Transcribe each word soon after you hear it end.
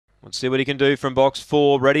Let's see what he can do from box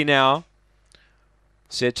 4. Ready now.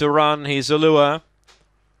 Set to run. Here's Allure.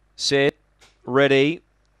 Set. Ready.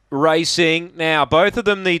 Racing. Now, both of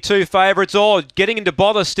them the two favourites. Oh, getting into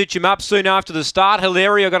bother. Stitch him up soon after the start.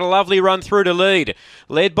 Hilaria got a lovely run through to lead.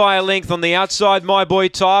 Led by a length on the outside, My Boy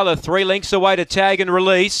Tyler. 3 lengths away to Tag and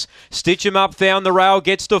Release. Stitch him up, found the rail,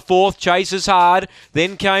 gets to 4th, chases hard.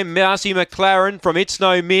 Then came Marcy McLaren from It's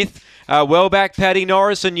No Myth. Well back, Paddy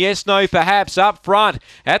Norris, and Yes, No, Perhaps up front.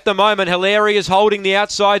 At the moment, Hilaria is holding the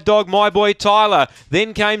outside dog, My Boy Tyler.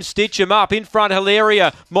 Then came Stitch Him Up. In front,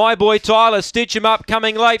 Hilaria. My Boy Tyler, Stitch Him Up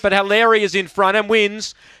coming late, but Hilaria's in front and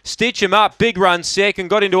wins. Stitch Him Up, big run second,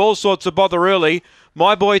 got into all sorts of bother early.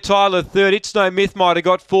 My Boy Tyler third. It's No Myth might have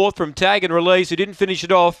got 4th from Tag and Release, who didn't finish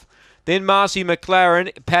it off. Then Marcy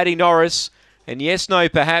McLaren, Paddy Norris, and Yes, No,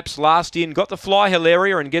 Perhaps last in. Got the fly,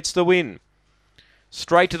 Hilaria, and gets the win.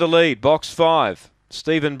 Straight to the lead, box 5,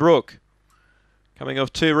 Stephen Brook. Coming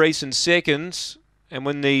off 2 recent seconds. And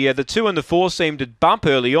when the 2 and the 4 seemed to bump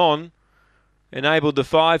early on, enabled the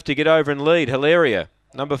 5 to get over and lead. Hilaria,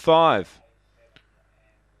 number 5.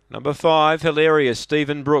 Number 5, Hilaria.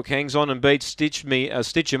 Stephen Brook hangs on and beats Stitch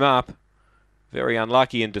Him Up. Very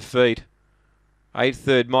unlucky in defeat. 8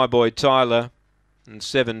 third, My Boy Tyler. And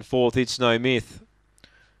 7 fourth, It's No Myth.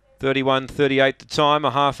 31.38 the time,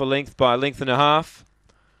 a half a length by a length and a half.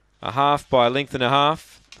 A half by a length and a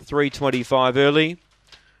half. 3.25 early.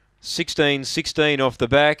 16.16 off the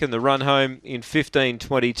back, and the run home in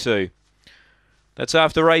 15.22. That's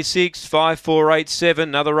after race 6, 5.487,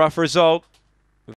 another rough result.